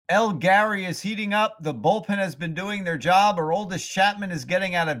El Gary is heating up. The bullpen has been doing their job. Aroldis Chapman is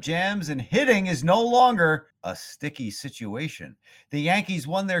getting out of jams, and hitting is no longer a sticky situation. The Yankees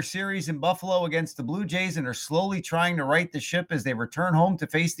won their series in Buffalo against the Blue Jays and are slowly trying to right the ship as they return home to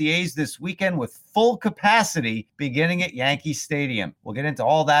face the A's this weekend with full capacity beginning at Yankee Stadium. We'll get into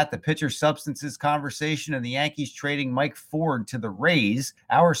all that, the pitcher substances conversation, and the Yankees trading Mike Ford to the Rays.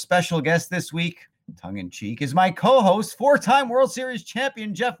 Our special guest this week, tongue-in-cheek, is my co-host, four-time World Series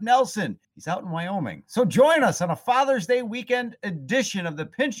champion Jeff Nelson. He's out in Wyoming. So join us on a Father's Day weekend edition of the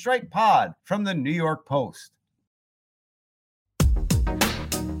Pinstripe Pod from the New York Post.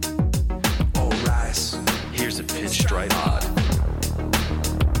 All rise. Here's a Pinstripe Pod.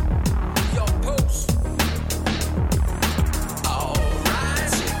 New York Post. All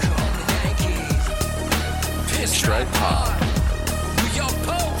rise. Here come the Yankees. Pinstripe Pod. New York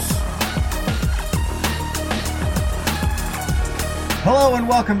Post. Hello and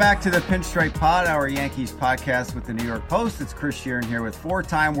welcome back to the Pinstripe Pod, our Yankees podcast with the New York Post. It's Chris Sheeran here with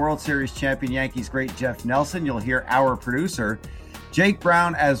four-time World Series champion Yankees great Jeff Nelson. You'll hear our producer, Jake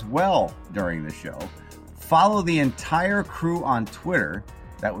Brown, as well during the show. Follow the entire crew on Twitter.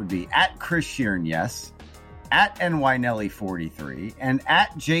 That would be at Chris Sheeran, yes, at NYNelly43, and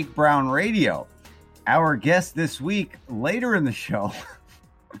at Jake Brown Radio. Our guest this week, later in the show,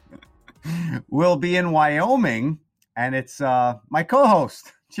 will be in Wyoming. And it's my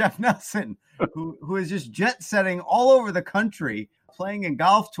co-host, Jeff Nelson, who is just jet-setting all over the country, playing in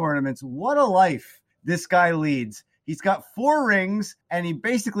golf tournaments. What a life this guy leads. He's got 4 rings, and he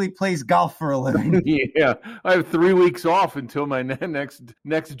basically plays golf for a living. Yeah, I have 3 weeks off until my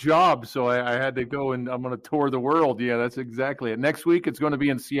next job, so I had to go, and I'm going to tour the world. Yeah, that's exactly it. Next week, it's going to be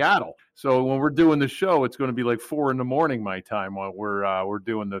in Seattle. So when we're doing the show, it's going to be like 4 a.m. my time while we're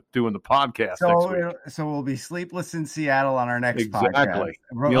doing the podcast. So we'll be sleepless in Seattle on our next podcast. Exactly.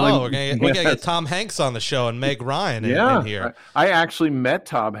 We're gonna get Tom Hanks on the show and Meg Ryan in here. I actually met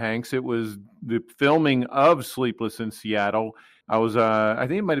Tom Hanks. It was the filming of Sleepless in Seattle. I was, I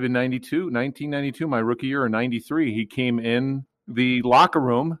think it might have been 1992, my rookie year, or 93. He came in the locker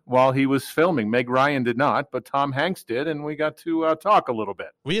room while he was filming. Meg Ryan did not, but Tom Hanks did, and we got to talk a little bit.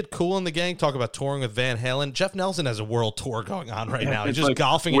 We had Kool and the Gang talk about touring with Van Halen. Jeff Nelson has a world tour going on right now. He's just like,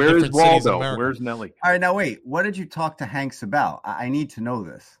 golfing in different cities in America. Where's Nelly? All right, now wait. What did you talk to Hanks about? I need to know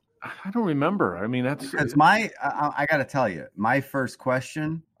this. I don't remember. I mean, that's because I got to tell you, my first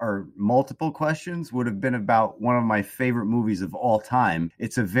question or multiple questions would have been about one of my favorite movies of all time.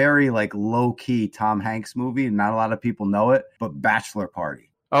 It's a very low key Tom Hanks movie. Not a lot of people know it, but Bachelor Party.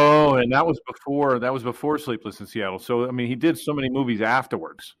 Oh, and that was before Sleepless in Seattle. So, I mean, he did so many movies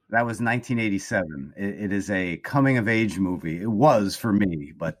afterwards. That was 1987. It is a coming-of-age movie. It was for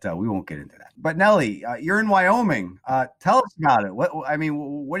me, but we won't get into that. But, Nelly, you're in Wyoming. Tell us about it. What are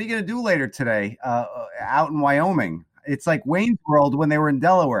you going to do later today out in Wyoming? It's like Wayne's World when they were in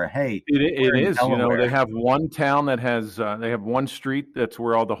Delaware. Hey, it is. Delaware. You know, they have one town that has they have one street that's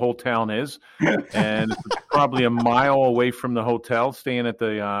where all the whole town is, and it's probably a mile away from the hotel. Staying at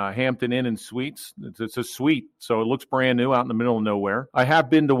the Hampton Inn and Suites. It's a suite, so it looks brand new out in the middle of nowhere. I have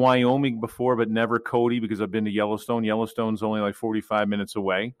been to Wyoming before, but never Cody because I've been to Yellowstone. Yellowstone's only like 45 minutes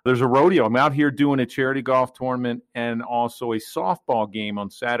away. There's a rodeo. I'm out here doing a charity golf tournament and also a softball game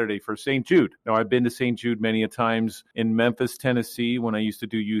on Saturday for St. Jude. Now I've been to St. Jude many a times in Memphis, Tennessee, when I used to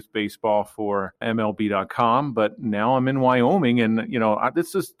do youth baseball for MLB.com. But now I'm in Wyoming, and, you know,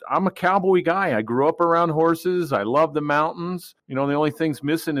 I'm a cowboy guy. I grew up around horses. I love the mountains. You know, the only thing's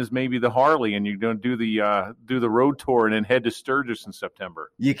missing is maybe the Harley, and you're going to do the road tour and then head to Sturgis in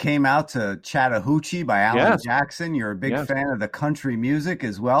September. You came out to Chattahoochee by Alan Jackson. You're a big fan of the country music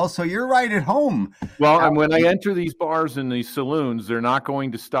as well, so you're right at home. Well, and when I enter these bars and these saloons, they're not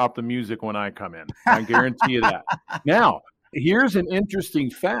going to stop the music when I come in. I guarantee you that. Now, here's an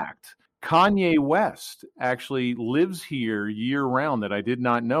interesting fact. Kanye West actually lives here year-round that I did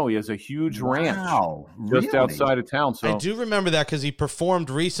not know. He has a huge ranch just outside of town. So I do remember that because he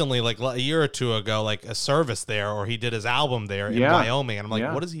performed recently, like a year or two ago, like a service there, or he did his album there in Wyoming. And I'm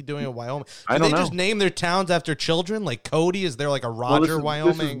like, what is he doing in Wyoming? I don't know. Just name their towns after children? Like Cody, is there like a Roger,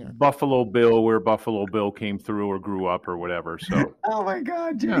 Wyoming? This is Buffalo Bill, where Buffalo Bill came through or grew up or whatever. So. Oh, my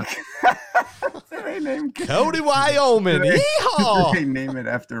God, Jake. They named Cody, Wyoming. Yeehaw! They name it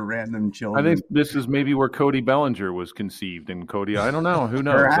after random children. I think this is maybe where Cody Bellinger was conceived. And Cody, I don't know. Who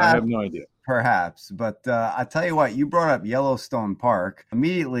knows? Perhaps. I have no idea. Perhaps, but I tell you what, you brought up Yellowstone Park.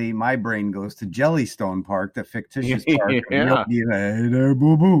 Immediately, my brain goes to Jellystone Park, the fictitious park. Yeah. Hey there,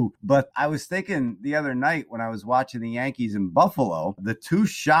 boo-boo. But I was thinking the other night when I was watching the Yankees in Buffalo, the two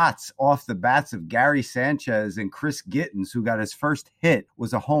shots off the bats of Gary Sanchez and Chris Gittens, who got his first hit,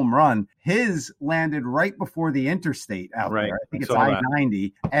 was a home run. His landed right before the interstate out there. I think it's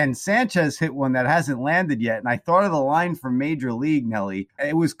I-90. And Sanchez hit one that hasn't landed yet. And I thought of the line from Major League, Nelly.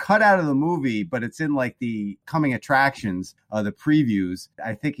 It was cut out of the movie, but it's in like the coming attractions, the previews.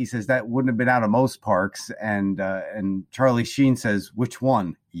 I think he says that wouldn't have been out of most parks. And Charlie Sheen says, which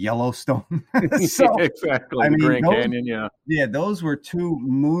one? Yellowstone. So, exactly. Grand Canyon, yeah, those were two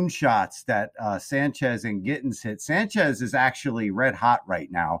moonshots that Sanchez and Gittens hit. Sanchez is actually red hot right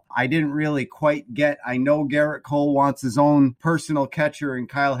now. I didn't really quite get, I know Garrett Cole wants his own personal catcher in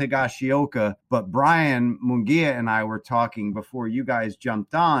Kyle Higashioka, but Brian Munguia and I were talking before you guys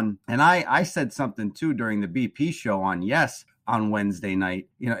jumped on, and I said something too during the BP show on Wednesday night.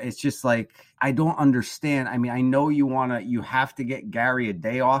 It's just like, I don't understand. I mean, I know you have to get Gary a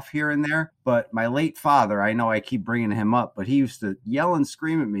day off here and there, but my late father, I know I keep bringing him up, but he used to yell and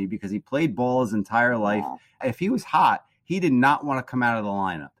scream at me because he played ball his entire life. If he was hot, he did not want to come out of the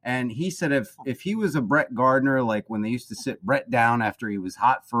lineup. And he said if he was a Brett Gardner, like when they used to sit Brett down after he was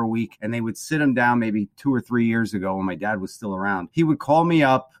hot for a week, and they would sit him down maybe 2 or 3 years ago when my dad was still around, he would call me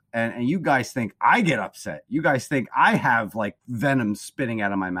up. And you guys think I get upset. You guys think I have like venom spitting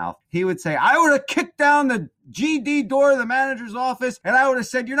out of my mouth. He would say, I would have kicked down the GD door of the manager's office, and I would have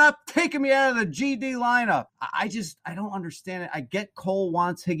said, you're not taking me out of the GD lineup. I don't understand it. I get Cole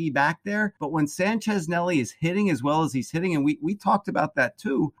wants Higgy back there, but when Sanchez Nelly is hitting as well as he's hitting, and we talked about that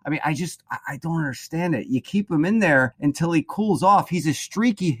too. I mean, I don't understand it. You keep him in there until he cools off. He's a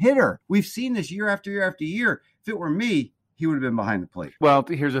streaky hitter. We've seen this year after year after year. If it were me, he would have been behind the plate. Well,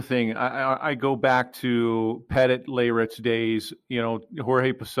 here's the thing. I go back to Pettit, Leyritz days.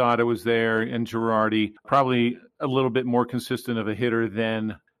 Jorge Posada was there and Girardi, probably a little bit more consistent of a hitter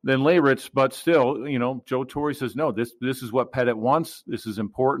than Leyritz, but still, Joe Torre says, no, this is what Pettit wants. This is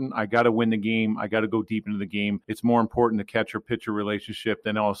important. I got to win the game. I got to go deep into the game. It's more important to catcher-pitcher relationship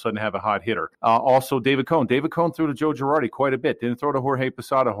than all of a sudden have a hot hitter. Also, David Cone. David Cone threw to Joe Girardi quite a bit. Didn't throw to Jorge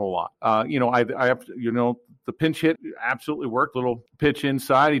Posada a whole lot. I have, the pinch hit absolutely worked. Little pitch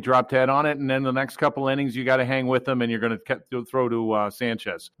inside. He dropped head on it. And then the next couple innings, you got to hang with him and you're going to throw to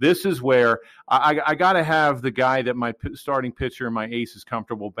Sanchez. This is where I got to have the guy that my starting pitcher and my ace is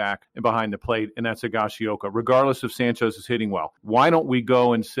comfortable back and behind the plate, and that's Higashioka, regardless if Sanchez is hitting well. Why don't we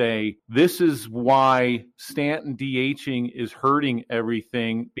go and say, this is why Stanton DHing is hurting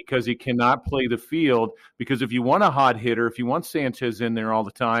everything, because he cannot play the field, because if you want a hot hitter, if you want Sanchez in there all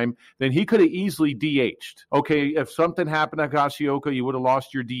the time, then he could have easily DH'd. Okay, if something happened to Higashioka, you would have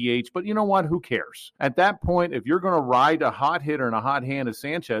lost your DH, but you know what? Who cares? At that point, if you're going to ride a hot hitter and a hot hand of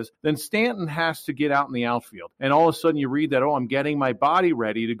Sanchez, then Stanton has to get out in the outfield. And all of a sudden you read that, I'm getting my body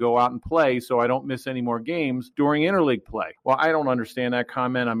ready to go out and play so I don't miss any more games during interleague play. Well, I don't understand that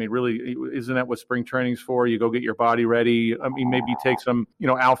comment. I mean, really, isn't that what spring training's for? You go get your body ready. I mean, maybe take some,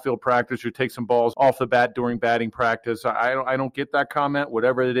 outfield practice or take some balls off the bat during batting practice. I don't get that comment,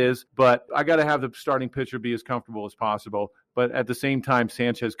 whatever it is, but I got to have the starting pitcher be as comfortable as possible. But at the same time,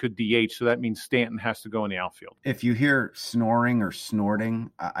 Sanchez could DH, so that means Stanton has to go in the outfield. If you hear snoring or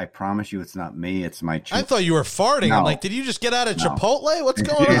snorting, I promise you it's not me. It's my I thought you were farting. No. I'm like, did you just get out of Chipotle? What's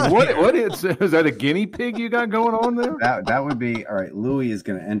going on? What is that a guinea pig you got going on there? That would be, all right, Louis is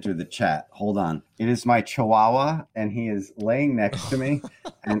going to enter the chat. Hold on. It is my Chihuahua, and he is laying next to me,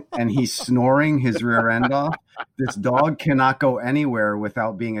 and he's snoring his rear end off. This dog cannot go anywhere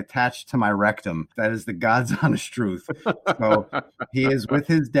without being attached to my rectum. That is the God's honest truth. So he is with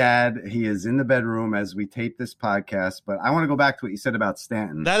his dad. He is in the bedroom as we tape this podcast. But I want to go back to what you said about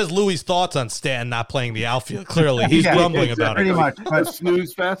Stanton. That is Louis' thoughts on Stanton not playing the outfield. Clearly, he's grumbling about pretty it. Pretty much. But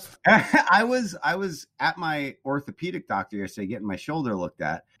snooze fest. I was at my orthopedic doctor yesterday getting my shoulder looked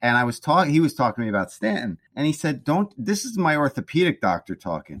at, and he was talking to me about Stanton, and he said, this is my orthopedic doctor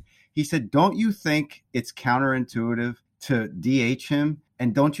talking. He said, don't you think it's counterintuitive to DH him?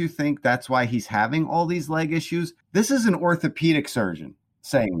 And don't you think that's why he's having all these leg issues? This is an orthopedic surgeon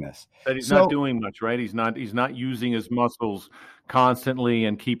saying this. That he's not doing much, right? He's not using his muscles constantly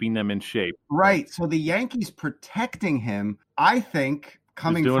and keeping them in shape. Right. So the Yankees protecting him, I think,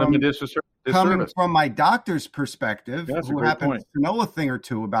 coming from my doctor's perspective, who happens to know a thing or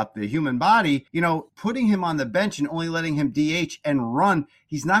two about the human body, putting him on the bench and only letting him DH and run,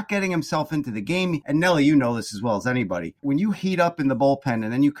 he's not getting himself into the game. And Nelly, you know this as well as anybody. When you heat up in the bullpen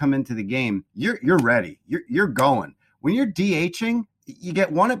and then you come into the game, you're ready. You're going. When you're DHing, you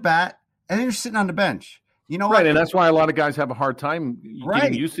get one at bat, and then you're sitting on the bench. You know, right? And that's why a lot of guys have a hard time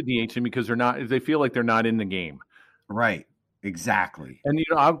getting used to DHing because they feel like they're not in the game. Right. Exactly. And,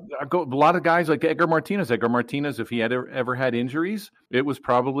 I'll go a lot of guys like Edgar Martinez. Edgar Martinez, if he had ever had injuries, it was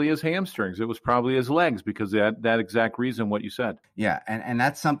probably his hamstrings. It was probably his legs because of that exact reason, what you said. Yeah. And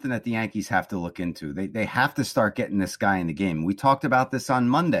that's something that the Yankees have to look into. They have to start getting this guy in the game. We talked about this on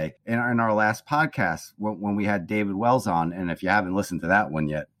Monday in our last podcast when we had David Wells on. And if you haven't listened to that one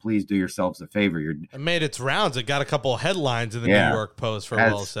yet, please do yourselves a favor. It made its rounds. It got a couple of headlines in the New York Post for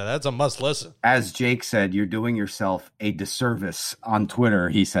Wells said. That's a must listen. As Jake said, you're doing yourself a disservice on Twitter.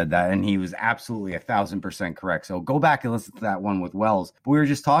 He said that, and he was absolutely 1,000% correct. So go back and listen to that one with Wells. But we were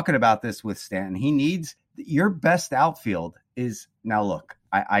just talking about this with Stanton. He needs your best outfield is now. Look,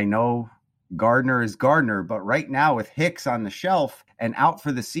 I know Gardner is Gardner, but right now with Hicks on the shelf and out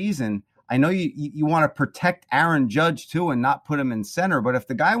for the season, I know you want to protect Aaron Judge too and not put him in center. But if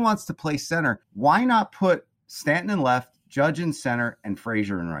the guy wants to play center, why not put Stanton in left, Judge in center, and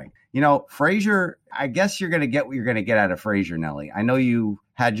Frazier in right? Frazier, I guess you're going to get what you're going to get out of Frazier, Nelly. I know you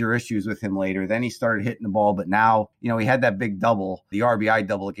had your issues with him later. Then he started hitting the ball, but now, he had that big double, the RBI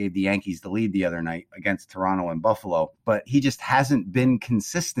double that gave the Yankees the lead the other night against Toronto and Buffalo. But he just hasn't been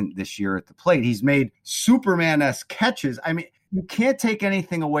consistent this year at the plate. He's made Superman-esque catches. I mean, you can't take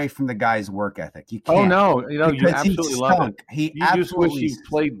anything away from the guy's work ethic. You can't. Oh, no. You absolutely love it. You just wish he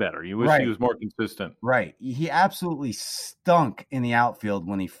played better. You wish he was more consistent. Right. He absolutely stunk in the outfield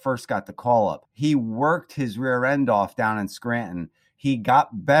when he first got the call up. He worked his rear end off down in Scranton. He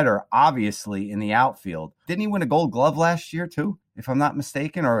got better, obviously, in the outfield. Didn't he win a Gold Glove last year, too, if I'm not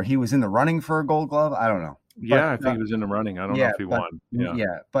mistaken? Or he was in the running for a Gold Glove? I don't know. Yeah, I think he was in the running. I don't know if he won.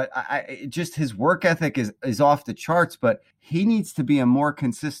 Yeah, but I just his work ethic is off the charts, but he needs to be a more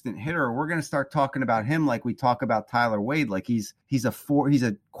consistent hitter. We're going to start talking about him like we talk about Tyler Wade, like he's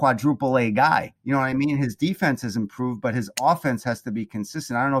a quadruple A guy. You know what I mean? His defense has improved, but his offense has to be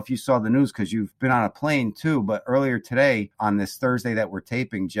consistent. I don't know if you saw the news because you've been on a plane too, but earlier today on this Thursday that we're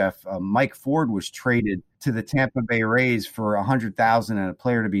taping, Jeff, Mike Ford was traded to the Tampa Bay Rays for $100,000 and a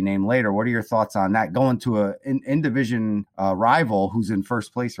player to be named later. What are your thoughts on that? Going to a in-division rival who's in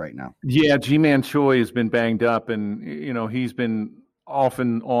first place right now. Yeah, G-Man Choi has been banged up, and he's been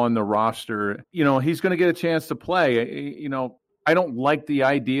often on the roster. He's going to get a chance to play. I don't like the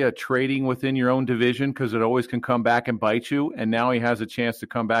idea of trading within your own division because it always can come back and bite you. And now he has a chance to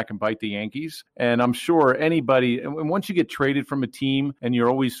come back and bite the Yankees. And I'm sure anybody, and once you get traded from a team and you're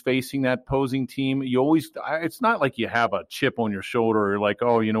always facing that opposing team, it's not like you have a chip on your shoulder or like,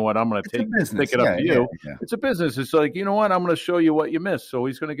 oh, you know what, I'm going to take it up to you. Yeah. It's a business. It's like, you know what, I'm going to show you what you missed. So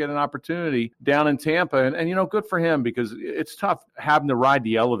he's going to get an opportunity down in Tampa. And good for him because it's tough having to ride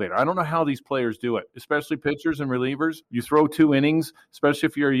the elevator. I don't know how these players do it, especially pitchers and relievers. You throw 2 innings, especially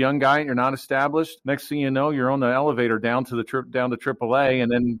if you're a young guy and you're not established. Next thing you know, you're on the elevator down to AAA,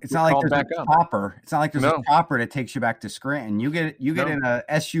 and then it's not like there's a chopper. It's not like there's a chopper that takes you back to Scranton. You get in a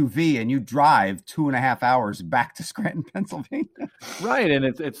SUV and you drive 2.5 hours back to Scranton, Pennsylvania. Right, and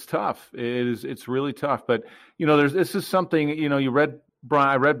it's tough. It's really tough. But this is something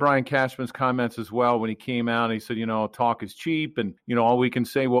I read Brian Cashman's comments as well when he came out and he said, talk is cheap and, all we can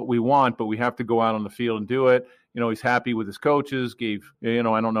say what we want, but we have to go out on the field and do it. He's happy with his coaches, I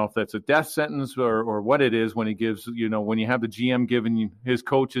don't know if that's a death sentence or what it is when he gives, when you have the GM giving his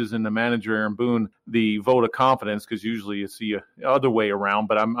coaches and the manager, Aaron Boone, the vote of confidence, because usually it's the other way around,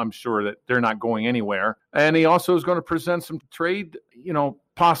 but I'm sure that they're not going anywhere. And he also is going to present some trade,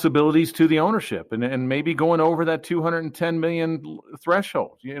 possibilities to the ownership and maybe going over that $210 million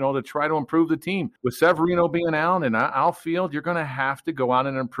threshold, to try to improve the team. With Severino being out and outfield, you're going to have to go out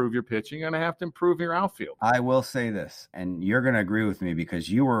and improve your pitching. You're going to have to improve your outfield. I will say this, and you're going to agree with me because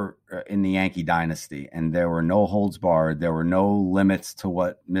you were in the Yankee dynasty and there were no holds barred. There were no limits to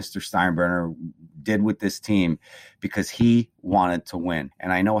what Mr. Steinbrenner did with this team because he wanted to win.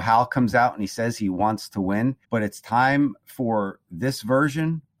 And I know Hal comes out and he says he wants to win, but it's time for this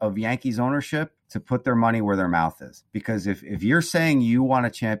version of Yankees ownership to put their money where their mouth is. Because if you're saying you want a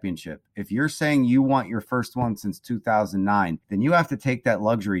championship, if you're saying you want your first one since 2009, then you have to take that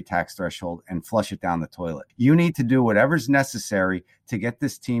luxury tax threshold and flush it down the toilet. You need to do whatever's necessary to get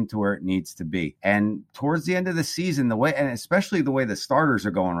this team to where it needs to be. And towards the end of the season, and especially the way the starters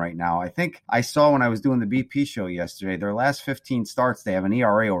are going right now, I think I saw when I was doing the BP show yesterday, their last 15 starts, they have an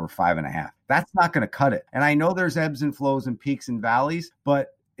ERA over 5.5. That's not going to cut it. And I know there's ebbs and flows and peaks and valleys,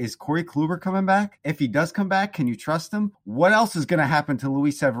 but is Corey Kluber coming back? If he does come back, can you trust him? What else is going to happen to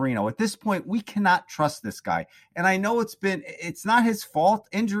Luis Severino? At this point, we cannot trust this guy. And I know it's not his fault.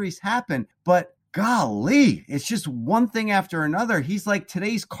 Injuries happen, but golly, it's just one thing after another. He's like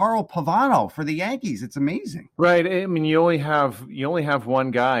today's Carl Pavano for the Yankees. It's amazing. Right. I mean, you only have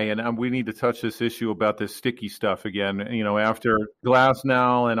one guy, and we need to touch this issue about this sticky stuff again. After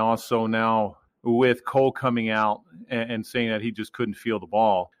Glasnow and also now with Cole coming out and saying that he just couldn't feel the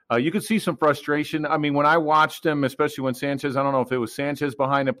ball. You could see some frustration. I mean, when I watched him, especially when Sanchez, I don't know if it was Sanchez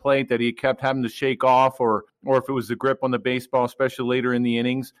behind the plate that he kept having to shake off or if it was the grip on the baseball, especially later in the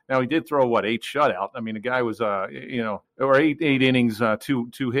innings. Now, he did throw, 8 shutout? I mean, the guy was, or eight innings,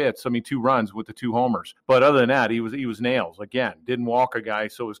 two hits. I mean, 2 runs with the 2 homers. But other than that, he was nails. Again, didn't walk a guy,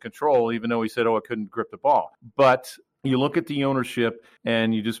 so it was control, even though he said, I couldn't grip the ball. But you look at the ownership,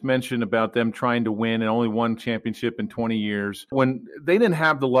 and you just mentioned about them trying to win and only one championship in 20 years. When they didn't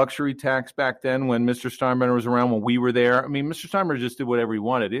have the luxury tax back then, when Mr. Steinbrenner was around, when we were there, I mean, Mr. Steinbrenner just did whatever he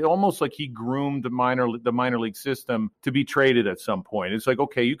wanted. It almost like he groomed the minor league system to be traded at some point. It's like,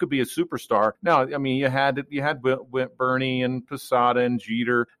 okay, you could be a superstar. Now, I mean, you had Bernie and Posada and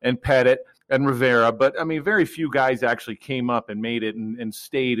Jeter and Pettit and Rivera, but I mean, very few guys actually came up and made it and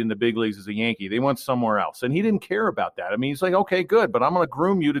stayed in the big leagues as a Yankee. They went somewhere else, and he didn't care about that. I mean, he's like, okay, good, but I'm going to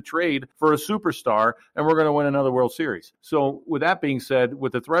groom you to trade for a superstar, and we're going to win another World Series. So with that being said,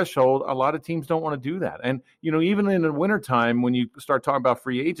 with the threshold, a lot of teams don't want to do that. And, even in the wintertime, when you start talking about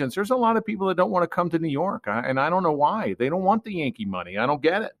free agents, there's a lot of people that don't want to come to New York, and I don't know why. They don't want the Yankee money. I don't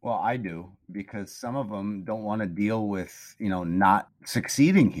get it. Well, I do, because some of them don't want to deal with, not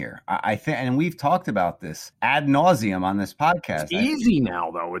succeeding here. I think, and we've talked about this ad nauseum on this podcast. It's easy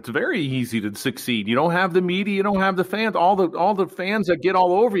now, though. It's very easy to succeed. You don't have the media, you don't have the fans. All the fans that get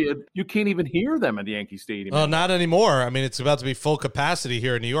all over you, you can't even hear them at Yankee Stadium. Oh, not anymore. I mean, it's about to be full capacity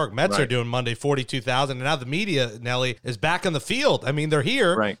here in New York. Mets Right. are doing Monday 42,000, and now the media, Nelly, is back on the field. I mean, they're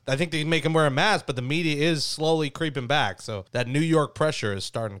here. Right. I think they make them wear a mask, but the media is slowly creeping back. So that New York pressure is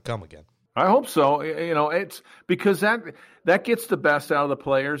starting to come again. I hope so. It's because that gets the best out of the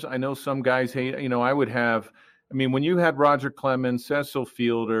players. I know some guys hate, when you had Roger Clemens, Cecil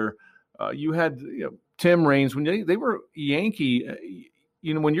Fielder, you had Tim Raines, when they were Yankee,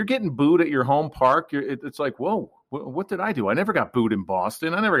 when you're getting booed at your home park, it's like, whoa, what did I do? I never got booed in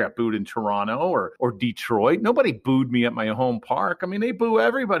Boston. I never got booed in Toronto or Detroit. Nobody booed me at my home park. I mean, they boo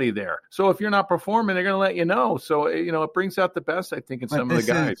everybody there. So if you're not performing, they're going to let you know. So, it brings out the best, I think, in some of the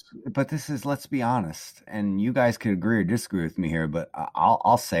guys. But this is, let's be honest, and you guys could agree or disagree with me here, but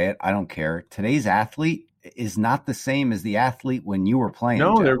I'll say it. I don't care. Today's athlete is not the same as the athlete when you were playing.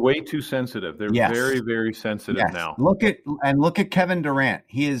 No, Jeff. they're way too sensitive. They're very, very sensitive now. Look at Kevin Durant.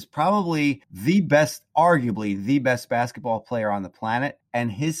 He is probably arguably the best basketball player on the planet,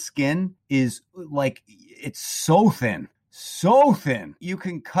 and his skin is like, it's so thin. So thin. You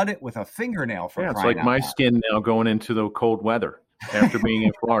can cut it with a fingernail for it's like my skin now going into the cold weather after being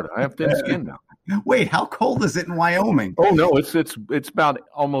in Florida. I have thin skin now. Wait, how cold is it in Wyoming? Oh no, it's about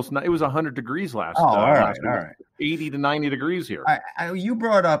almost. It was 100 degrees last. Oh, all right. 80 to 90 degrees here. You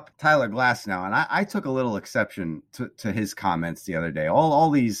brought up Tyler Glasnow, and I took a little exception to his comments the other day. All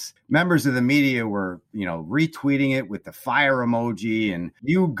these members of the media were, retweeting it with the fire emoji and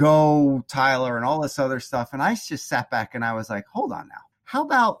 "you go, Tyler" and all this other stuff. And I just sat back and I was like, hold on now. How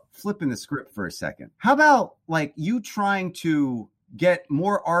about flipping the script for a second? How about like you trying to get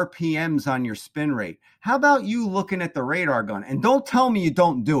more RPMs on your spin rate? How about you looking at the radar gun? And don't tell me you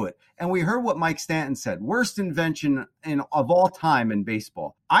don't do it. And we heard what Mike Stanton said, worst invention of all time in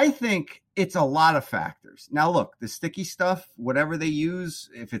baseball. I think it's a lot of factors. Now, look, the sticky stuff, whatever they use,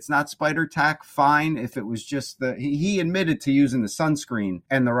 if it's not spider tack, fine. If it was just he admitted to using the sunscreen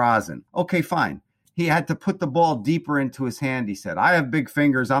and the rosin. Okay, fine. He had to put the ball deeper into his hand. He said, I have big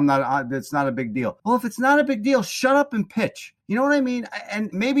fingers. It's not a big deal. Well, if it's not a big deal, shut up and pitch. You know what I mean?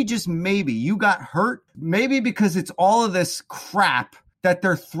 And maybe, just maybe, you got hurt. Maybe because it's all of this crap that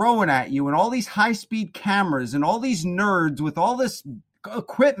they're throwing at you and all these high-speed cameras and all these nerds with all this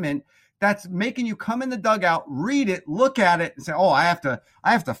equipment that's making you come in the dugout, read it, look at it, and say, oh, I have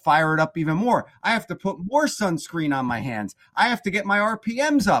to fire it up even more. I have to put more sunscreen on my hands. I have to get my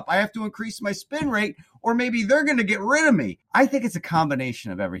RPMs up. I have to increase my spin rate, or maybe they're going to get rid of me. I think it's a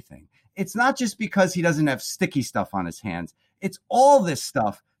combination of everything. It's not just because he doesn't have sticky stuff on his hands. It's all this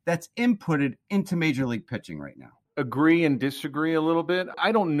stuff that's inputted into Major League pitching right now. Agree and disagree a little bit.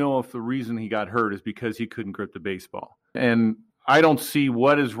 I don't know if the reason he got hurt is because he couldn't grip the baseball. And I don't see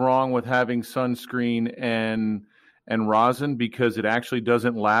what is wrong with having sunscreen and rosin, because it actually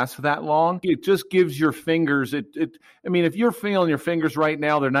doesn't last that long. It just gives your fingers if you're feeling your fingers right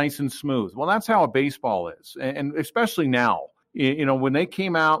now, they're nice and smooth. Well, that's how a baseball is. And especially now, when they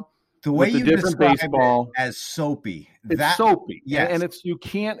came out The way you different describe baseball, it as soapy. It's soapy. Yes. And it's,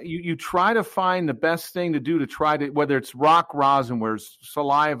 you try to find the best thing to do to try to, whether it's rock rosin, where it's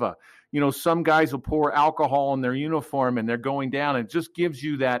saliva, some guys will pour alcohol in their uniform and they're going down. It just gives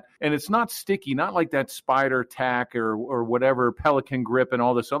you that, and it's not sticky, not like that Spider Tack or whatever, Pelican Grip and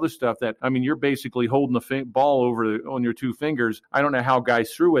all this other stuff that, I mean, you're basically holding the ball on your two fingers. I don't know how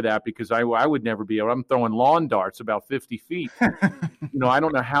guys threw with that, because I would never be able. I'm throwing lawn darts about 50 feet. I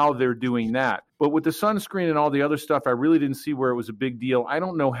don't know how they're doing that. But with the sunscreen and all the other stuff, I really didn't see where it was a big deal. I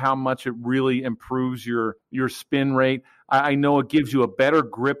don't know how much it really improves your spin rate. I know it gives you a better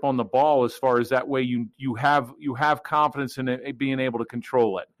grip on the ball, as far as that way you have confidence in it, being able to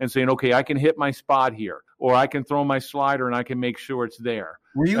control it and saying, okay, I can hit my spot here, or I can throw my slider and I can make sure it's there.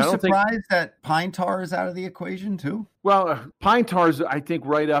 Were you surprised that pine tar is out of the equation too? Well, pine tar's, I think,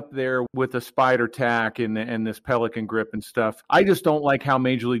 right up there with the Spider Tack and this Pelican Grip and stuff. I just don't like how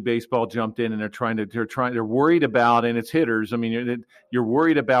Major League Baseball jumped in and they're worried about, and it's hitters. I mean, you're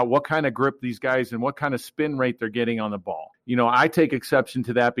worried about what kind of grip these guys and what kind of spin rate they're getting on the ball. I take exception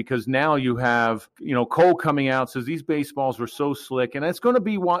to that, because now you have, Cole coming out, says these baseballs were so slick, and it's going to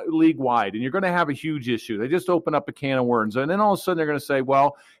be league wide, and you're going to have a huge issue. They just open up a can of worms, and then all of a sudden they're going to say,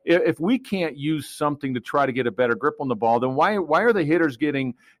 well, if we can't use something to try to get a better grip on the ball, then why are the hitters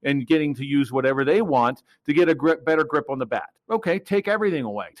getting to use whatever they want to get a better grip on the bat? Okay, take everything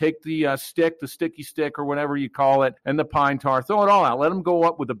away. Take the sticky stick or whatever you call it, and the pine tar, throw it all out. Let them go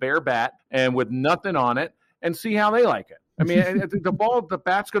up with a bare bat and with nothing on it, and see how they like it. I mean, the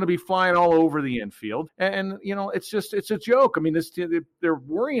bat's going to be flying all over the infield, and it's a joke. I mean, they're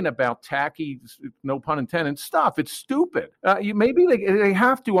worrying about tacky, no pun intended, stuff. It's stupid. Maybe they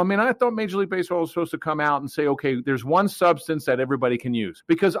have to. I mean, I thought Major League Baseball was supposed to come out and say, okay, there's one substance that everybody can use,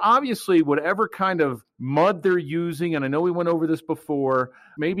 because obviously whatever kind of mud they're using, and I know we went over this before,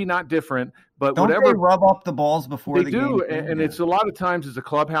 maybe not different, but don't whatever, they rub up the balls before they do, and it's a lot of times it's a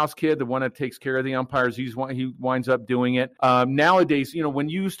clubhouse kid, the one that takes care of the umpires. He winds up doing it. Nowadays, when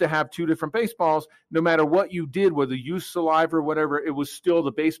you used to have two different baseballs, no matter what you did, whether you used saliva or whatever, it was still,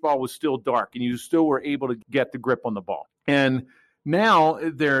 the baseball was still dark, and you still were able to get the grip on the ball. And now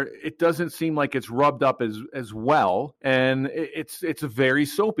it doesn't seem like it's rubbed up as well, and it's very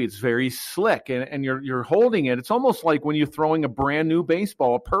soapy. It's very slick, and you're holding it. It's almost like when you're throwing a brand new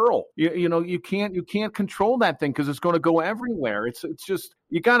baseball, a pearl. You can't control that thing, because it's going to go everywhere. It's just,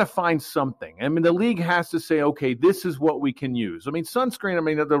 you got to find something. I mean, the league has to say, okay, this is what we can use. I mean, sunscreen. I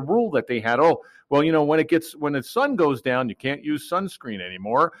mean, the rule that they had. Oh, well, when the sun goes down, you can't use sunscreen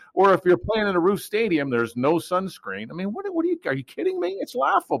anymore. Or if you're playing in a roof stadium, there's no sunscreen. I mean, are you kidding me? It's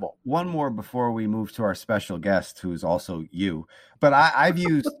laughable. One more before we move to our special guest, who's also you. But I've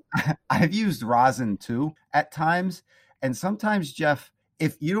used rosin too at times, and sometimes, Jeff,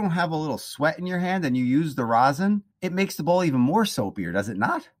 if you don't have a little sweat in your hand and you use the rosin, it makes the ball even more soapier, does it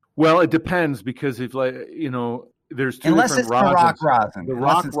not? Well, it depends, because if there's two Unless different it's the rock rosin. The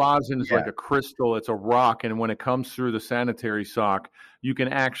rock rosin is like a crystal. It's a rock, and when it comes through the sanitary sock, you can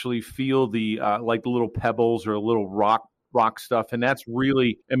actually feel the like the little pebbles or a little rock stuff, and that's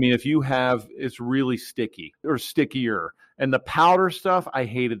really, I mean, it's really sticky or stickier. And the powder stuff, I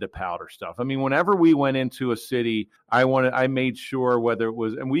hated the powder stuff. I mean, whenever we went into a city, I made sure whether it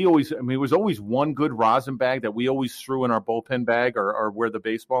was, and it was always one good rosin bag that we always threw in our bullpen bag or where the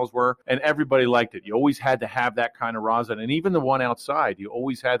baseballs were, and everybody liked it. You always had to have that kind of rosin, and even the one outside, you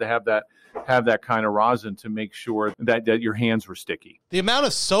always had to have that kind of rosin to make sure that your hands were sticky. The amount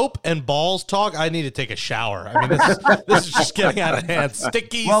of soap and balls talk, I need to take a shower. I mean, this is just getting out of hand.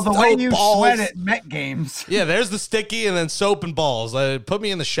 Sticky, well, the soap, way you balls. sweat at Met games. Yeah, there's the sticky, and then soap and balls. Put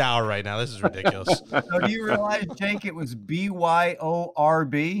me in the shower right now. This is ridiculous. So do you realize, Jake, it was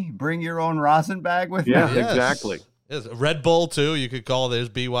BYORB, bring your own rosin bag with you? Yeah, yes. Exactly. Yes. Red Bull, too. You could call there's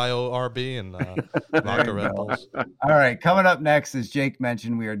BYORB and vodka Red Bulls. All right, coming up next, as Jake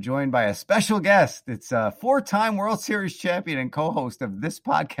mentioned, we are joined by a special guest. It's a 4-time World Series champion and co-host of this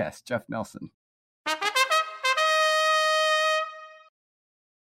podcast, Jeff Nelson.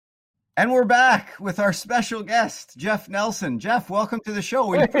 And we're back with our special guest, Jeff Nelson. Jeff, welcome to the show.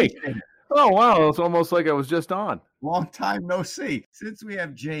 Hey. Oh, wow. It's almost like I was just on. Long time no see. Since we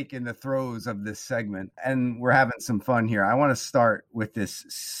have Jake in the throes of this segment and we're having some fun here, I want to start with this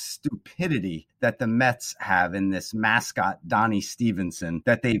stupidity that the Mets have in this mascot, Donnie Stevenson,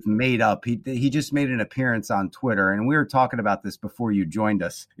 that they've made up. He just made an appearance on Twitter, and we were talking about this before you joined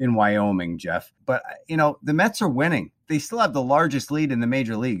us in Wyoming, Jeff. But, the Mets are winning. They still have the largest lead in the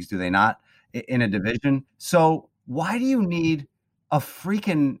major leagues, do they not, in a division? So why do you need a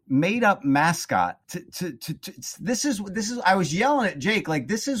freaking made up mascot this is I was yelling at Jake, like,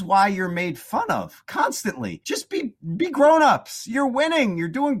 this is why you're made fun of constantly. Just be grown-ups. You're winning. You're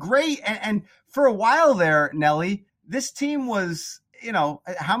doing great. And for a while there, Nelly, this team was,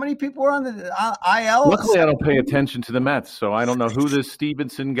 how many people were on the IL? Luckily, I don't pay attention to the Mets, so I don't know who this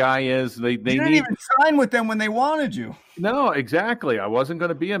Stevenson guy is. They didn't even sign with them when they wanted you. No, exactly. I wasn't going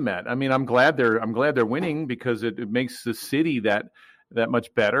to be a Met. I mean, I'm glad they're winning, because it makes the city that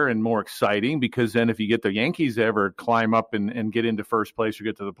much better and more exciting, because then if you get the Yankees to ever climb up and get into first place or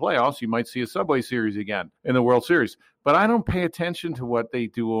get to the playoffs, you might see a Subway Series again in the World Series. But I don't pay attention to what they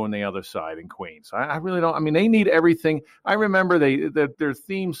do on the other side in Queens. I really don't. I mean, they need everything. I remember their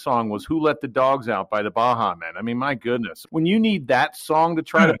theme song was "Who Let the Dogs Out" by the Baha Men. I mean, my goodness. When you need that song to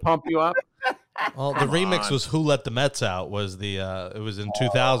try to pump you up. Well, the remix was "Who Let the Mets Out." Was it was in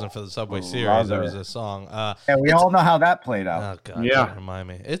 2000 for the Subway Series. It was a song. We all know how that played out. Oh God, don't remind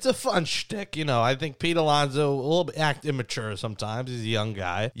me. It's a fun shtick, I think Pete Alonso a little bit act immature sometimes. He's a young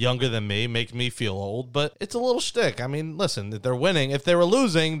guy, younger than me, makes me feel old, but it's a little shtick. I mean, listen, if they're winning, if they were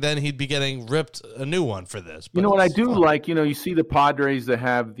losing, then he'd be getting ripped a new one for this. But what I do like, you see the Padres that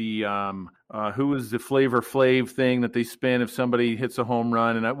have the who is the Flavor Flav thing that they spin if somebody hits a home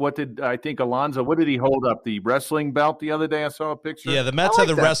run. And what did Alonso, what did he hold up? The wrestling belt the other day? I saw a picture. Yeah, the Mets have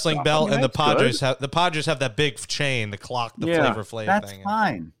the wrestling belt, and the Padres have that big chain, the clock, the Flavor Flav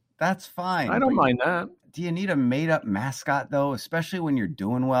thing. That's fine. I don't mind that. Do you need a made-up mascot, though, especially when you're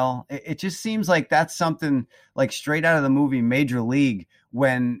doing well? It just seems like that's something like straight out of the movie Major League,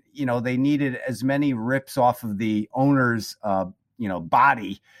 when, they needed as many rips off of the owner's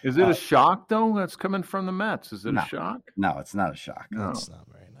body. Is it a shock, though, that's coming from the Mets? Is it a shock? No, it's not a shock. No. It's not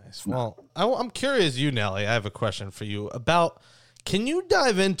very nice. Well, I'm curious, Nelly, I have a question for you about, can you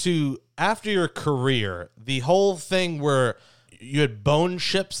dive into, after your career, the whole thing where you had bone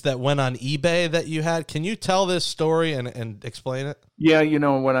chips that went on eBay that you had? Can you tell this story and explain it? Yeah,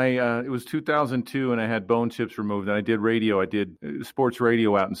 when it was 2002 and I had bone chips removed, and I did radio. I did sports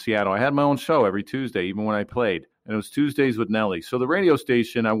radio out in Seattle. I had my own show every Tuesday, even when I played. And it was Tuesdays with Nelly. So the radio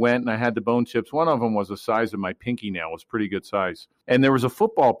station, I went and I had the bone chips. One of them was the size of my pinky nail. It was pretty good size. And there was a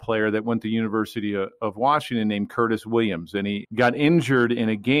football player that went to University of Washington named Curtis Williams, and he got injured in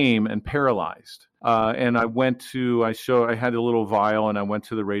a game and paralyzed. And I had a little vial, and I went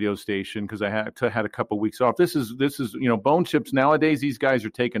to the radio station because I had a couple of weeks off. This is bone chips nowadays. These guys are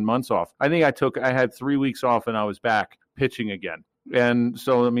taking months off. I think I had 3 weeks off, and I was back pitching again. And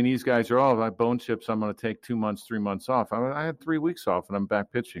so, I mean, these guys are all, I have bone chips, I'm going to take 2 months, 3 months off. I had 3 weeks off, and I'm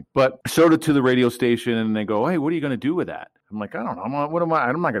back pitching. But I showed it to the radio station, and they go, "Hey, what are you going to do with that?" I'm like, "I don't know.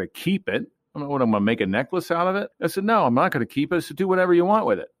 I'm not going to keep it. I'm going to make a necklace out of it." I said, "No, I'm not going to keep it." I said, "Do whatever you want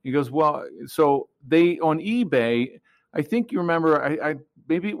with it." He goes, "Well," so they, on eBay, I think you remember,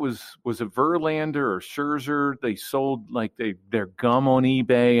 maybe it was it Verlander or Scherzer? They sold their gum on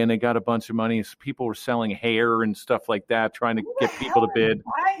eBay, and they got a bunch of money. People were selling hair and stuff like that, trying to get people to bid.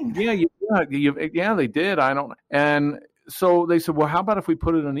 Yeah, they did. And so they said, "Well, how about if we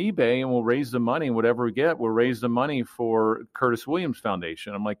put it on eBay and we'll raise the money, whatever we get, we'll raise the money for Curtis Williams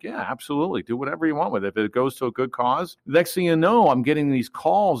Foundation." I'm like, "Yeah, absolutely. Do whatever you want with it. If it goes to a good cause." Next thing you know, I'm getting these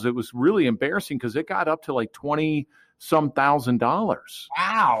calls. It was really embarrassing because it got up to like $20-some thousand.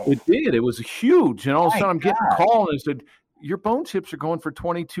 Wow. It did. It was huge. And all of a sudden I'm getting a call, and they said, "Your bone chips are going for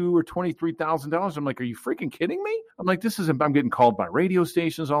 $22,000 or $23,000. I'm like, "Are you freaking kidding me?" I'm like, I'm getting called by radio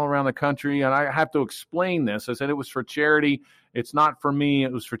stations all around the country, and I have to explain this. I said it was for charity. It's not for me.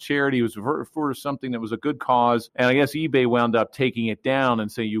 It was for charity. It was for something that was a good cause. And I guess eBay wound up taking it down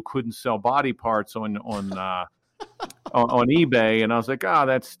and saying you couldn't sell body parts on eBay. And I was like,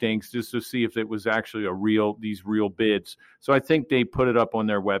 that stinks, just to see if it was actually these real bids. So I think they put it up on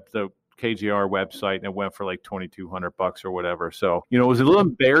their the KJR website, and it went for like $2,200 or whatever. So, it was a little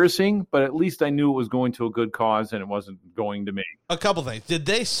embarrassing, but at least I knew it was going to a good cause and it wasn't going to me. A couple things. Did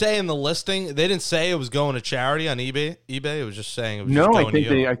they say in the listing, they didn't say it was going to charity on eBay? It was just saying it was just going to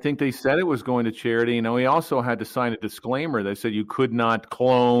you? I think they said it was going to charity. We also had to sign a disclaimer that said you could not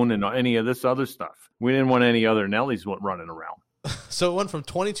clone and any of this other stuff. We didn't want any other Nellies running around. So it went from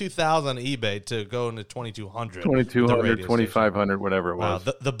 $22,000 on eBay to going to $2,200. $2,200, $2,500, whatever it was.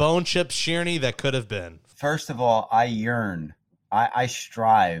 Wow, the bone chip Shearney that could have been. First of all, I yearn. I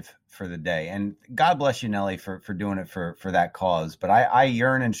strive for the day. And God bless you, Nelly, for doing it for that cause. But I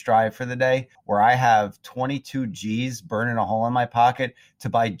yearn and strive for the day where I have 22 G's burning a hole in my pocket to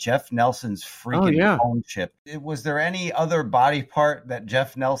buy Jeff Nelson's freaking bone chip. Was there any other body part that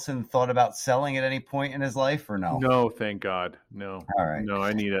Jeff Nelson thought about selling at any point in his life, or no? No, thank God. No. All right. No,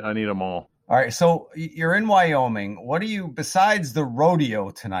 I need it. I need them all. All right, so you're in Wyoming. What are you, besides the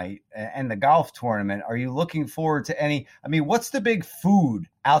rodeo tonight and the golf tournament, are you looking forward to any? I mean, what's the big food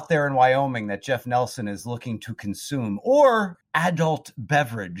out there in Wyoming that Jeff Nelson is looking to consume, or adult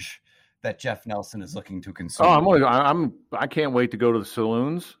beverage that Jeff Nelson is looking to consume? Oh, I can't wait to go to the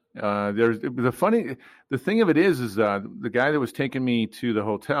saloons. The thing of it is the guy that was taking me to the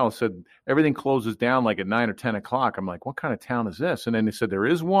hotel said everything closes down like at 9 or 10 o'clock. I'm like, what kind of town is this? And then they said there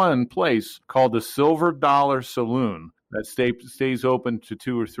is one place called the Silver Dollar Saloon that stays open to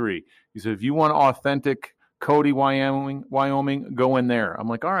 2 or 3. He said, if you want authentic Cody, Wyoming, go in there. I'm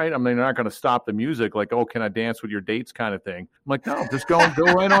like, all right. I mean, they're not going to stop the music like, oh, can I dance with your dates kind of thing. I'm like, no, just go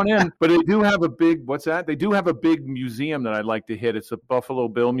right on in. But they do have a big, what's that? They do have a big museum that I'd like to hit. It's a Buffalo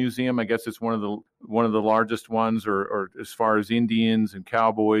Bill Museum. I guess it's one of the largest ones, or as far as Indians and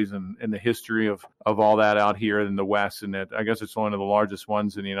cowboys and the history of all that out here in the West. And I guess it's one of the largest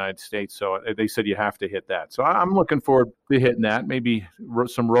ones in the United States. So they said you have to hit that. So I'm looking forward to hitting that. Maybe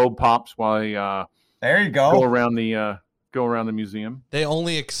some road pops while there you go. Go around the museum. They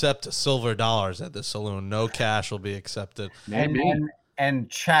only accept silver dollars at the saloon. No cash will be accepted. And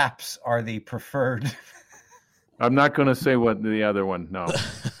chaps are the preferred. I'm not going to say what the other one. No.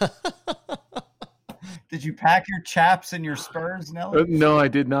 Did you pack your chaps and your spurs, Nelly? No, I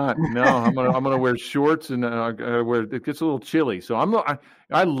did not. No, I'm gonna wear shorts and it gets a little chilly. So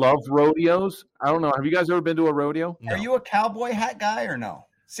I love rodeos. I don't know. Have you guys ever been to a rodeo? No. Are you a cowboy hat guy or no?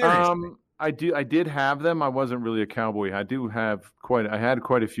 Seriously. I did have them. I wasn't really a cowboy. I had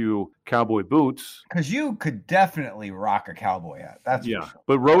quite a few cowboy boots. Because you could definitely rock a cowboy hat. That's for sure.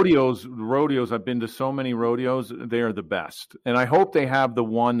 But rodeos, I've been to so many rodeos. They are the best. And I hope they have the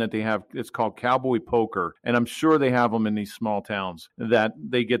one that they have. It's called Cowboy Poker. And I'm sure they have them in these small towns, that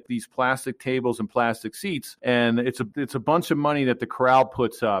they get these plastic tables and plastic seats. And it's a bunch of money that the crowd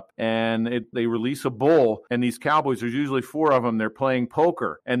puts up. And they release a bull. And these cowboys, there's usually 4 of them. They're playing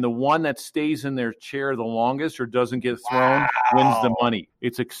poker. And the one that stays in their chair the longest or doesn't get thrown wins the money.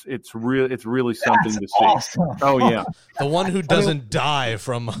 It's really something to see. Awesome. Oh yeah, the one who doesn't die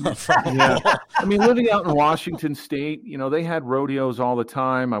from yeah. I mean, living out in Washington State, they had rodeos all the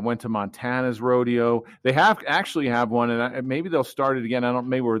time. I went to Montana's rodeo. They actually have one, and maybe they'll start it again. I don't know,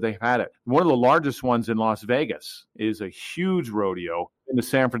 maybe where they've had it. One of the largest ones in Las Vegas is a huge rodeo. Into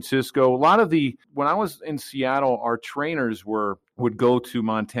San Francisco. When I was in Seattle, our trainers would go to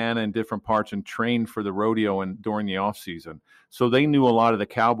Montana and different parts and train for the rodeo and during the off season. So they knew a lot of the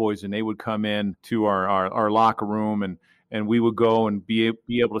cowboys, and they would come in to our locker room, and we would go and be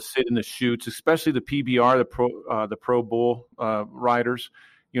able to sit in the chutes, especially the PBR, the Pro Bull riders.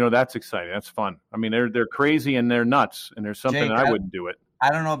 That's exciting. That's fun. I mean, they're crazy and they're nuts, and there's something Jake, that I wouldn't do it. I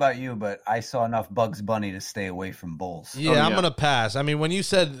don't know about you, but I saw enough Bugs Bunny to stay away from bulls. Yeah, I'm going to pass. I mean, when you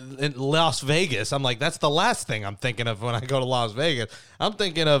said in Las Vegas, I'm like, that's the last thing I'm thinking of when I go to Las Vegas. I'm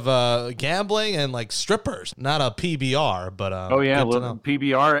thinking of gambling and like strippers, not a PBR, but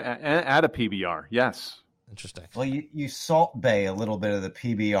PBR at a PBR. Yes. Interesting. Well, you Salt Bay a little bit of the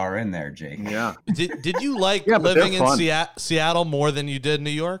PBR in there, Jake. Yeah. Did you like living in Seattle more than you did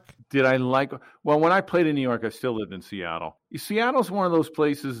New York? Did I like? Well, when I played in New York, I still lived in Seattle. Seattle's one of those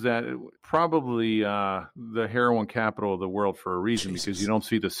places that probably the heroin capital of the world for a reason, because you don't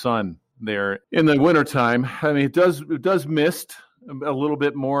see the sun there in the wintertime. I mean, it does mist a little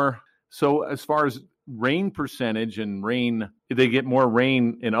bit more. So as far as rain percentage and rain, they get more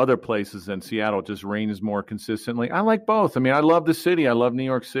rain in other places than Seattle. Just rains more consistently. I like both. I mean, I love the city. I love New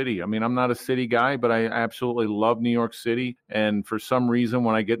York City. I mean, I'm not a city guy, but I absolutely love New York City. And for some reason,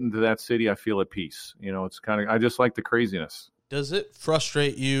 when I get into that city, I feel at peace. It's I just like the craziness. Does it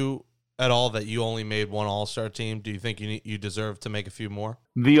frustrate you at all that you only made one All-Star team? Do you think you deserve to make a few more?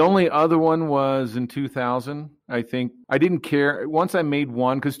 The only other one was in 2000. I think I didn't care. Once I made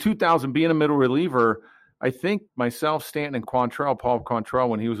one, because 2000, being a middle reliever, I think myself, Stanton, and Paul Quantrill,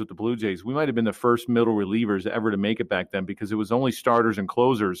 when he was with the Blue Jays, we might have been the first middle relievers ever to make it back then, because it was only starters and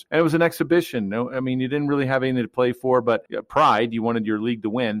closers. And it was an exhibition. No, I mean, you didn't really have anything to play for, but pride, you wanted your league to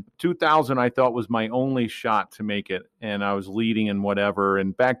win. 2000, I thought, was my only shot to make it. And I was leading and whatever.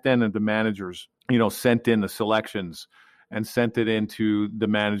 And back then, the managers, sent in the selections and sent it into the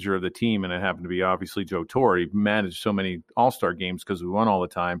manager of the team. And it happened to be obviously Joe Torre. He managed so many All-Star games because we won all the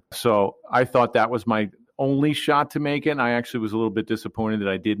time. So I thought that was my only shot to make it. And I actually was a little bit disappointed that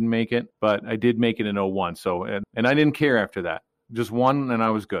I didn't make it, but I did make it in 01. So, and I didn't care after that. just one, and I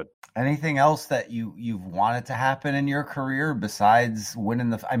was good. Anything else that you've wanted to happen in your career besides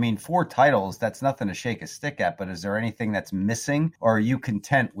winning 4 titles? That's nothing to shake a stick at, but is there anything that's missing, or are you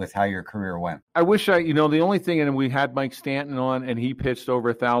content with how your career went? I wish the only thing, and we had Mike Stanton on, and he pitched over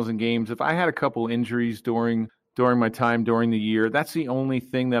 1,000 games. If I had a couple injuries during my time during the year, that's the only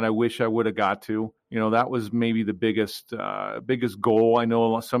thing that I wish I would have got to. That was maybe the biggest goal. I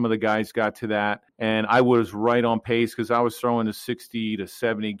know some of the guys got to that, and I was right on pace because I was throwing to 60 to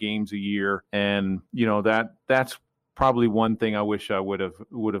 70 games a year, and that's probably one thing I wish I would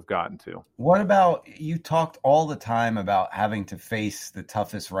have gotten to. What about, you talked all the time about having to face the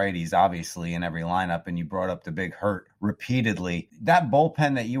toughest righties, obviously, in every lineup, and you brought up the Big Hurt repeatedly. That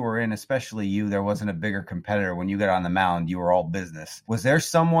bullpen that you were in, especially you, there wasn't a bigger competitor. When you got on the mound, you were all business. Was there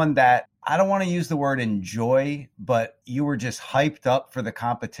someone that, I don't want to use the word enjoy, but you were just hyped up for the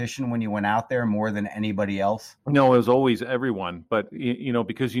competition when you went out there more than anybody else? No, it was always everyone. But,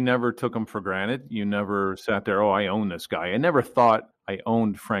 because you never took them for granted. You never sat there, I own this guy. I never thought I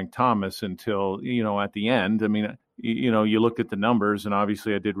owned Frank Thomas until, at the end. I mean, you looked at the numbers, and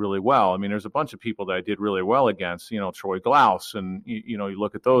obviously I did really well. I mean, there's a bunch of people that I did really well against, Troy Glaus, and, you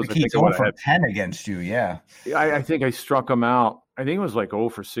look at those. He's 0 for 10 against you, yeah. I think I struck him out. I think it was like 0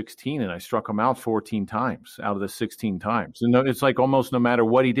 for 16, and I struck him out 14 times out of the 16 times. And it's like almost no matter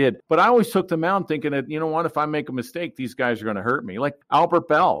what he did. But I always took the mound thinking that, if I make a mistake, these guys are going to hurt me. Like Albert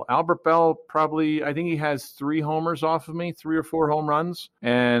Bell. Albert Bell probably, I think he has 3 homers off of me, 3 or 4 home runs.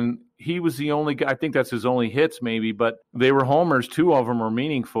 And he was the only guy, I think that's his only hits maybe, but they were homers. 2 of them were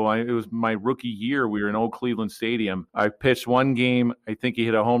meaningful. It was my rookie year. We were in Old Cleveland Stadium. I pitched one game. I think he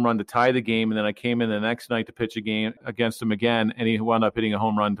hit a home run to tie the game. And then I came in the next night to pitch a game against him again. And he wound up hitting a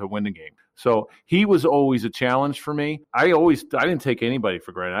home run to win the game. So he was always a challenge for me. I didn't take anybody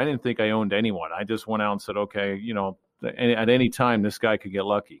for granted. I didn't think I owned anyone. I just went out and said, okay, at any time, this guy could get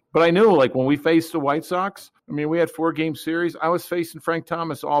lucky. But I knew, like, when we faced the White Sox, we had 4-game series. I was facing Frank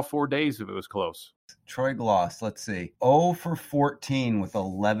Thomas all 4 days if it was close. Troy Glaus, let's see. 0 for 14 with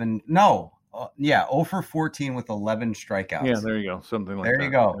 11. No. 0 for 14 with 11 strikeouts. Yeah, there you go. Something like that. There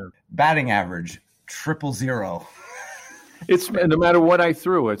you go. Yeah. Batting average, 000. It's no matter what I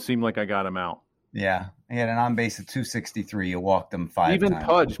threw, it seemed like I got him out. Yeah. He had an on-base of 263. You walked him 5 Even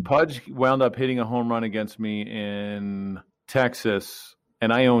times. Pudge wound up hitting a home run against me in Texas,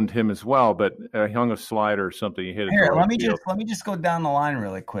 and I owned him as well, but I hung a slider or something. He hit it. Here, let me just go down the line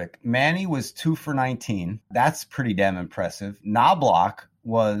really quick. Manny was 2 for 19. That's pretty damn impressive. Knobloch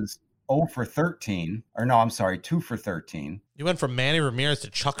was 0 for 13. Or no, I'm sorry, 2 for 13. You went from Manny Ramirez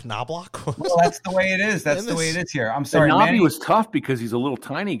to Chuck Knobloch? Well, that's the way it is. That's the way it is here. I'm sorry. And Nobby Manny was tough because he's a little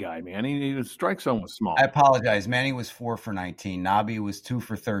tiny guy, man. His strike zone was small. I apologize. Manny was 4 for 19. Nobby was 2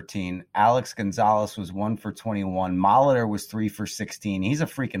 for 13. Alex Gonzalez was 1 for 21. Molitor was 3 for 16. He's a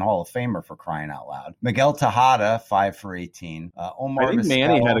freaking Hall of Famer, for crying out loud. Miguel Tejada, 5 for 18. Omar I think Vizquel,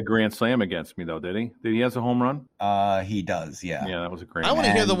 Manny had a grand slam against me, though, did he? Did he have a home run? He does, yeah. Yeah, that was a great I want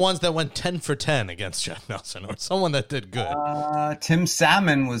to hear the ones that went 10 for 10 against Jeff Nelson, or someone that did good. Tim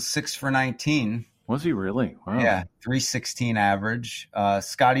Salmon was 6 for 19. Was he really? Wow. Yeah, 316 average.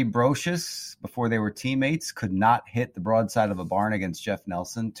 Scotty Brocious, before they were teammates, could not hit the broadside of a barn against Jeff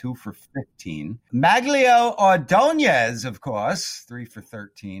Nelson, 2 for 15. Maglio Ordonez, of course, 3 for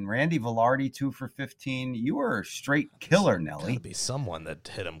 13. Randy Velarde, 2 for 15. You were a straight killer, Nelly. Gotta be someone that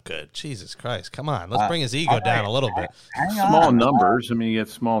hit him good. Jesus Christ, come on. Let's bring his ego down a little bit. Small numbers. You get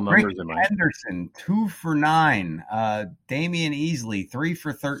small numbers Rick in my Henderson, 2 for 9. Damian Easley, 3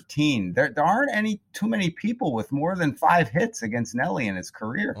 for 13. There aren't too many people with more than 5 hits against Nelly in his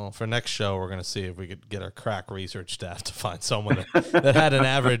career. Well, for next show, we're going to see if we could get our crack research staff to find someone that had an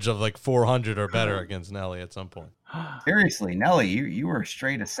average of like 400 or better against Nelly at some point. Seriously, Nelly, you were a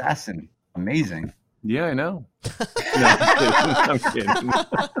straight assassin. Amazing. Yeah, I know. No, I'm kidding. I'm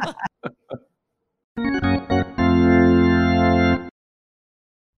kidding.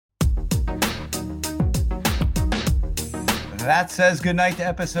 That says goodnight to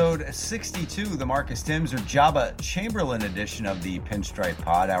episode 62, the Marcus Timms or Jabba Chamberlain edition of the Pinstripe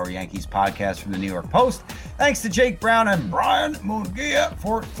Pod, our Yankees podcast from the New York Post. Thanks to Jake Brown and Brian Munguia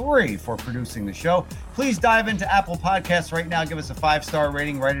for producing the show. Please dive into Apple Podcasts right now. Give us a 5-star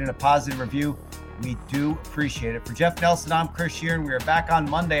rating, write in a positive review. We do appreciate it. For Jeff Nelson, I'm Chris Sheeran. We are back on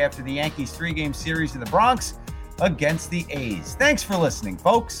Monday after the Yankees 3-game series in the Bronx against the A's. Thanks for listening,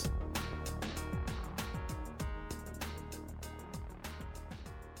 folks.